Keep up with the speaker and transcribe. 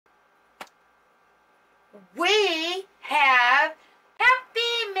we have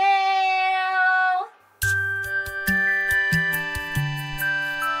Happy Mail.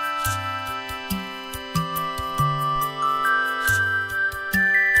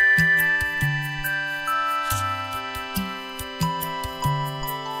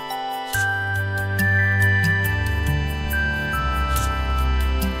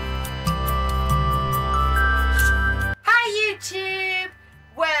 Hi YouTube,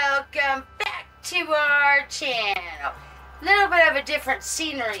 welcome back to our channel. Little bit of a different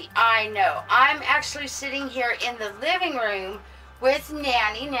scenery, I know. I'm actually sitting here in the living room with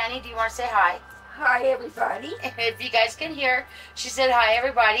Nanny. Nanny, do you want to say hi? Hi, everybody. If you guys can hear, she said hi,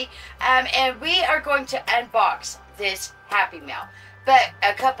 everybody. And we are going to unbox this Happy Mail. But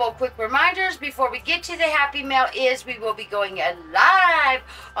a couple of quick reminders before we get to the Happy Mail is we will be going live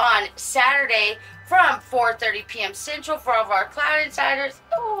on Saturday from 4:30 p.m. Central for all of our Cloud Insiders.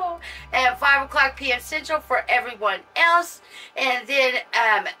 Oh, and 5 o'clock p.m. Central for everyone else. And then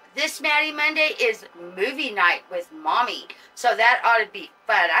this Maddie Monday is movie night with Mommy. So that ought to be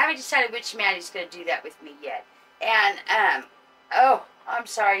fun. I haven't decided which Maddie's going to do that with me yet. And, oh, I'm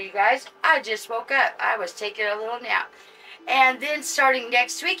sorry, you guys. I just woke up. I was taking a little nap. And then starting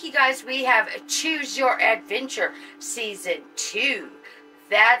next week, you guys, we have Choose Your Adventure Season 2.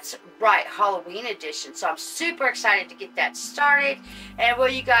 That's right, Halloween edition. So I'm super excited to get that started. And well,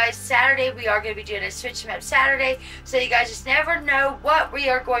 you guys, Saturday, we are going to be doing a Switch 'em Up Saturday. So you guys just never know what we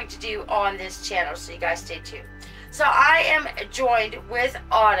are going to do on this channel. So you guys stay tuned. So I am joined with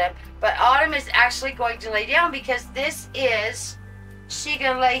Autumn. But Autumn is actually going to lay down because this is, she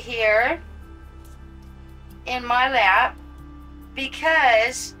going to lay here in my lap.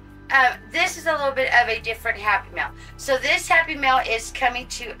 Because this is a little bit of a different Happy Mail. So this Happy Mail is coming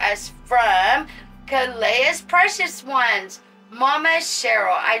to us from Kalea's Precious Ones, Momma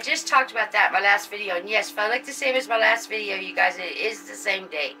Cheryl. I just talked about that in my last video. And yes, felt like the same as my last video, you guys. It is the same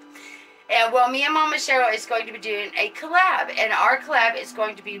day. And well, me and Momma Cheryl is going to be doing a collab. And our collab is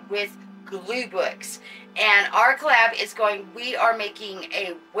going to be with glue books. And our collab is we are making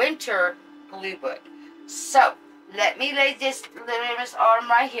a winter glue book. So let me lay this little Miss Autumn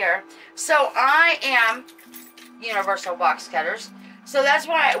right here. So I am Universal Box Cutters. So that's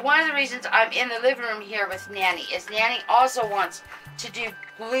why one of the reasons I'm in the living room here with Nanny is Nanny also wants to do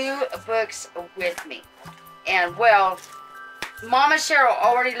glue books with me. And well, Momma Cheryl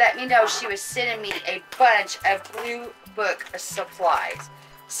already let me know she was sending me a bunch of glue book supplies.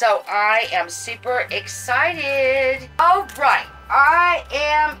 So I am super excited. All right, I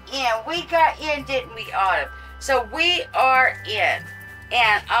am in. We got in, didn't we, Autumn? So we are in,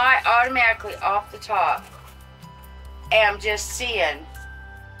 and I automatically off the top am just seeing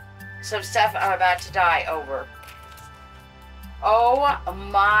some stuff I'm about to die over. Oh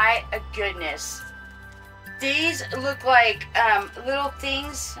my goodness. These look like little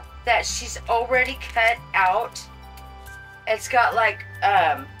things that she's already cut out. It's got like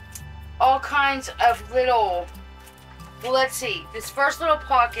all kinds of little, well, let's see. This first little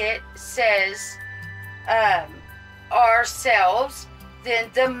pocket says ourselves, then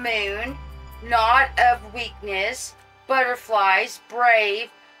the moon, knot of weakness, butterflies, brave,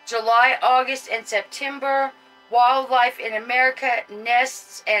 July, August, and September, wildlife in America,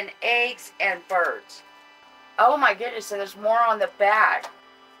 nests and eggs and birds. Oh my goodness, and there's more on the back.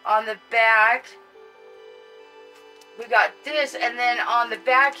 On the back, we got this, and then on the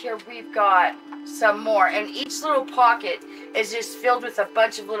back here, we've got some more. And each little pocket is just filled with a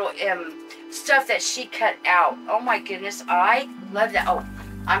bunch of little stuff that she cut out. Oh my goodness, I love that. Oh,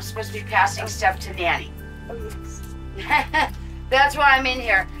 I'm supposed to be passing stuff to Nanny. That's why I'm in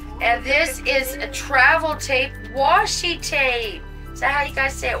here. And this is a travel tape, washi tape. Is that how you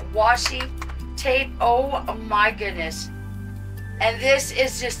guys say it? Washi tape. Oh my goodness. And this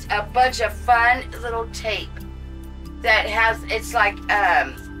is just a bunch of fun little tape that has, it's like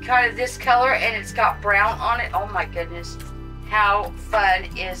kind of this color, and it's got brown on it. Oh my goodness. How fun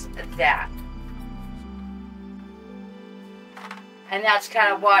is that? And that's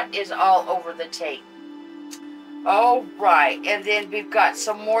kind of what is all over the tape. All right, and then we've got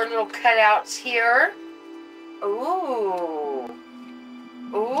some more little cutouts here. Ooh.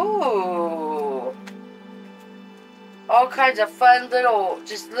 Ooh. All kinds of fun little,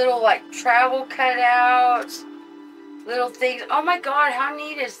 just little like travel cutouts. Little things. Oh my God, how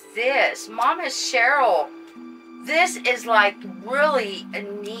neat is this? Momma Cheryl. This is like really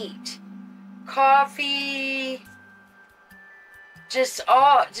neat. Coffee. Just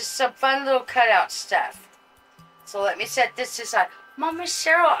some fun little cutout stuff. So let me set this aside. Momma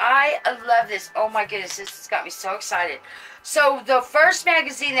Cheryl, I love this. Oh my goodness, this has got me so excited. So the first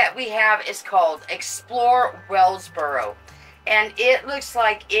magazine that we have is called Explore Wellsboro. And it looks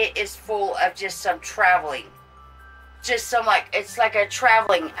like it is full of just some traveling. Just some it's like a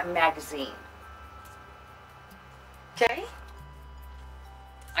traveling magazine. Okay?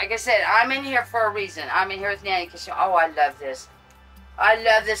 Like I said, I'm in here for a reason. I'm in here with Nanny because, oh, I love this. I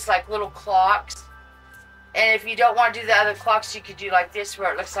love this, like, little clocks. And if you don't want to do the other clocks, you could do like this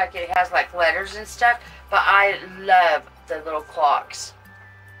where it looks like it has, like, letters and stuff. But I love the little clocks.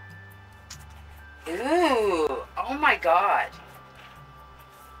 Ooh. Oh, my God.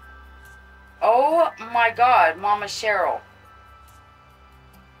 Oh, my God. Momma Cheryl.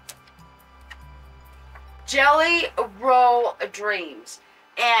 Jelly Roll Dreams.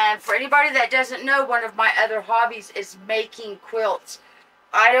 And for anybody that doesn't know, one of my other hobbies is making quilts.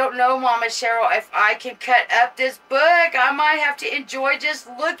 I don't know, Momma Cheryl, if I can cut up this book. I might have to enjoy just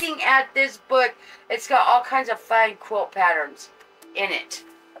looking at this book. It's got all kinds of fun quilt patterns in it.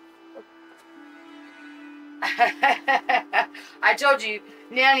 I told you,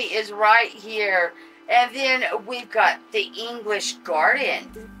 Nanny is right here. And then we've got the English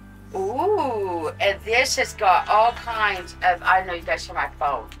Garden. Ooh, and this has got all kinds of, I know you guys hear my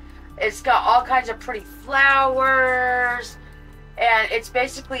phone. It's got all kinds of pretty flowers. And it's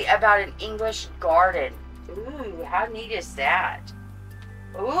basically about an English garden. Ooh, how neat is that?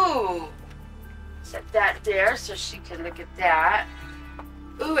 Ooh. Set that there so she can look at that.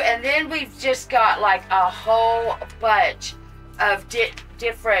 Ooh, and then we've just got like a whole bunch of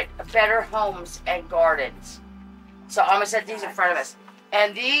different better homes and gardens. So I'm going to set these in front of us.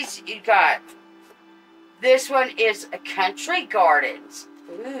 And these, you got, this one is a country gardens.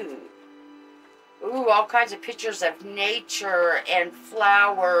 Ooh. Ooh, all kinds of pictures of nature and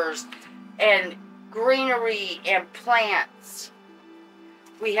flowers and greenery and plants.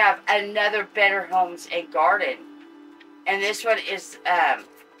 We have another Better Homes and Garden. And this one is,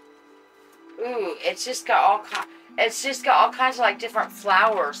 ooh, it's just got all kinds of like different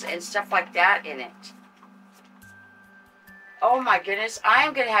flowers and stuff like that in it. Oh my goodness, I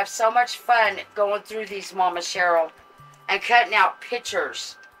am going to have so much fun going through these, Momma Cheryl, and cutting out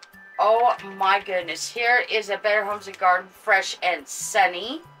pictures. Oh my goodness, here is a Better Homes and Garden, fresh and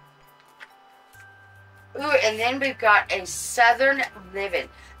sunny. Ooh, and then we've got a Southern Living.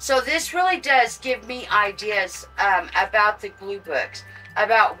 So this really does give me ideas about the glue books,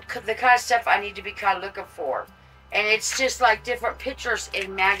 about the kind of stuff I need to be kind of looking for. And it's just like different pictures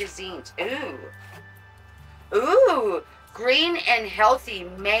in magazines. Ooh. Ooh. Green and Healthy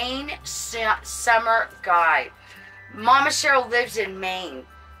Maine Summer Guide. Momma Cheryl lives in Maine.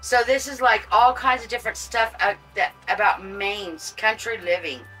 So this is like all kinds of different stuff about Maine's country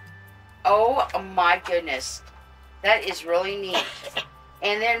living. Oh my goodness. That is really neat.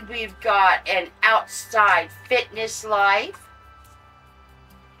 And then we've got an Outside Fitness Life.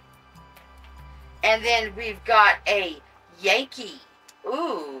 And then we've got a Yankee.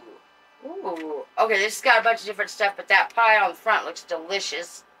 Ooh. Ooh. Okay, this has got a bunch of different stuff, but that pie on the front looks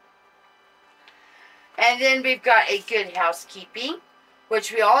delicious. And then we've got a Good Housekeeping,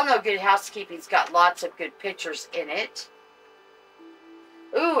 which we all know Good Housekeeping's got lots of good pictures in it.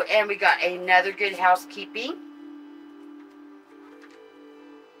 Ooh, and we got another Good Housekeeping.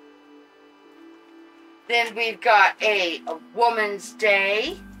 Then we've got a Woman's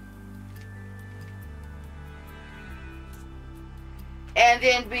Day. And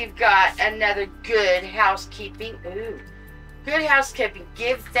then we've got another Good Housekeeping. Ooh. Good Housekeeping.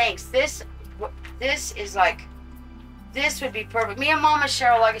 Give thanks. This is like, this would be perfect. Me and Momma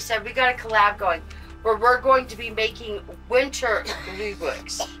Cheryl, like I said, we got a collab going where we're going to be making winter glue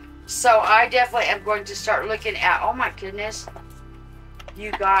books. So I definitely am going to start looking at, oh my goodness.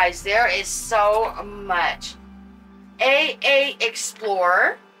 You guys, there is so much. AA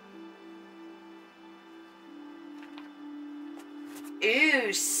Explorer.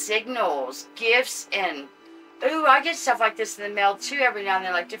 Ooh, signals, gifts, and ooh, I get stuff like this in the mail too every now and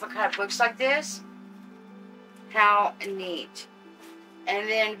then, like different kind of books like this. How neat. And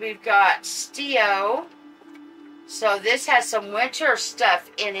then we've got Steo. So this has some winter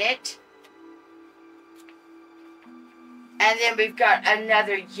stuff in it. And then we've got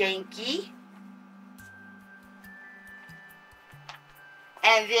another Yankee.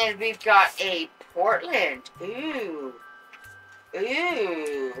 And then we've got a Portland. Ooh.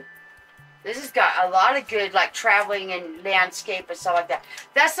 Ooh. This has got a lot of good, like, traveling and landscape and stuff like that.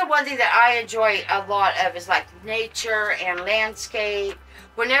 That's the one thing that I enjoy a lot of is, like, nature and landscape.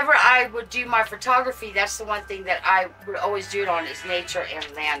 Whenever I would do my photography, that's the one thing that I would always do it on is nature and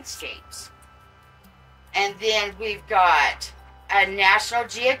landscapes. And then we've got a National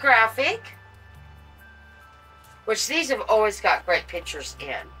Geographic, which these have always got great pictures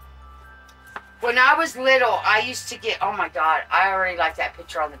in. When I was little, I used to get, oh my God, I already like that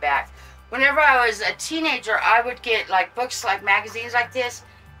picture on the back. Whenever I was a teenager, I would get like books, like magazines like this,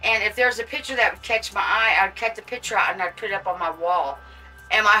 and if there's a picture that would catch my eye, I'd cut the picture out and I'd put it up on my wall.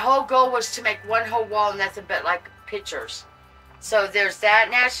 And my whole goal was to make one whole wall, nothing but like pictures. So there's that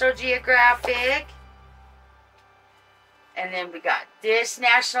National Geographic. And then we got this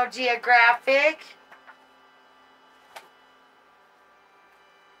National Geographic.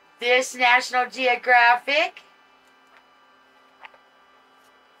 This National Geographic.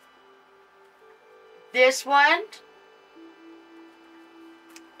 This one.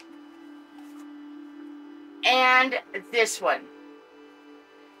 And this one.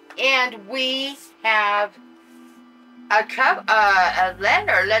 And we have a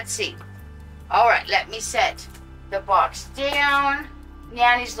letter. Let's see. All right, let me set the box down.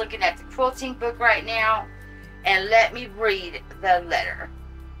 Nanny's looking at the quilting book right now. And let me read the letter.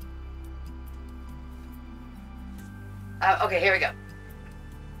 Okay, here we go.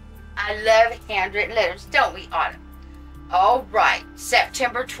 I love handwritten letters, don't we, Autumn? All right,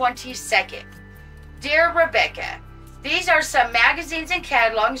 September 22nd. Dear Rebecca, these are some magazines and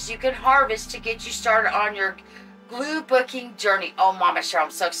catalogs you can harvest to get you started on your glue booking journey. Oh, Momma Cheryl,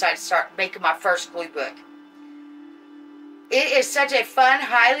 I'm so excited to start making my first glue book. It is such a fun,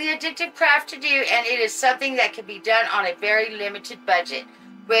 highly addictive craft to do, and it is something that can be done on a very limited budget,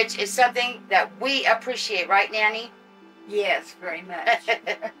 which is something that we appreciate, right, Nanny? Yes, very much.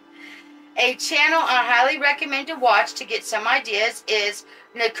 A channel I highly recommend to watch to get some ideas is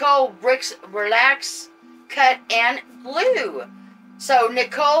Nicole Rick's Relax, Cut, and Glue. So,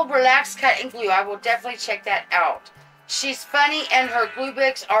 Nicole Relax, Cut, and Glue. I will definitely check that out. She's funny, and her glue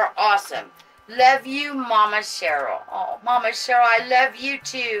books are awesome. Love you, Momma Cheryl. Oh, Momma Cheryl, I love you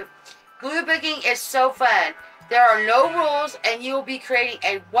too. Glue booking is so fun. There are no rules, and you will be creating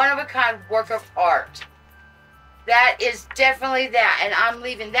a one-of-a-kind work of art. That is definitely that, and I'm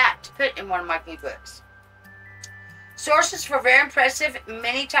leaving that to put in one of my glue books. Sources for very impressive,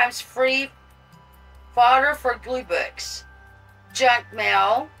 many times free fodder for glue books. Junk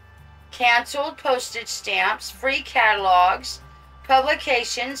mail, canceled postage stamps, free catalogs,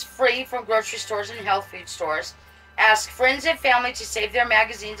 publications free from grocery stores and health food stores. Ask friends and family to save their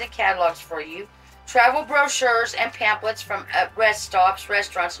magazines and catalogs for you. Travel brochures and pamphlets from rest stops,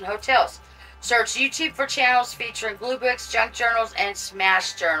 restaurants, and hotels. Search YouTube for channels featuring glue books, junk journals, and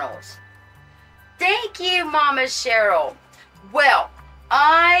smash journals. Thank you, Momma Cheryl. Well,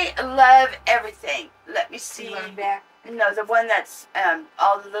 I love everything. Let me see. You want it back? No, the one that's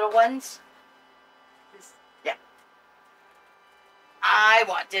all the little ones. Yeah. I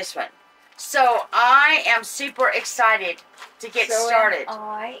want this one. So I am super excited to get started.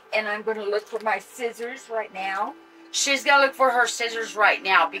 And I'm going to look for my scissors right now. She's going to look for her scissors right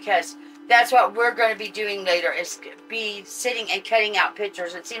now because that's what we're going to be doing later, is be sitting and cutting out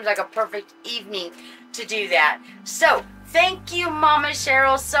pictures. It seems like a perfect evening to do that. So, thank you, Momma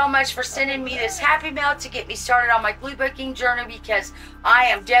Cheryl, so much for sending me this Happy Mail to get me started on my glue booking journey, because I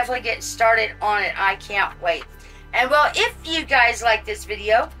am definitely getting started on it. I can't wait. And, well, if you guys like this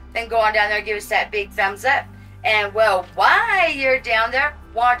video, then go on down there and give us that big thumbs up. And, well, while you're down there,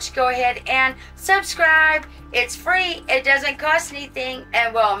 why don't you go ahead and subscribe. It's free. It doesn't cost anything.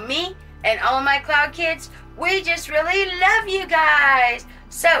 And, well, me and all of my Cloud Kids, we just really love you guys.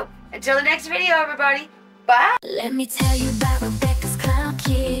 So, until the next video, everybody, bye. Let me tell you about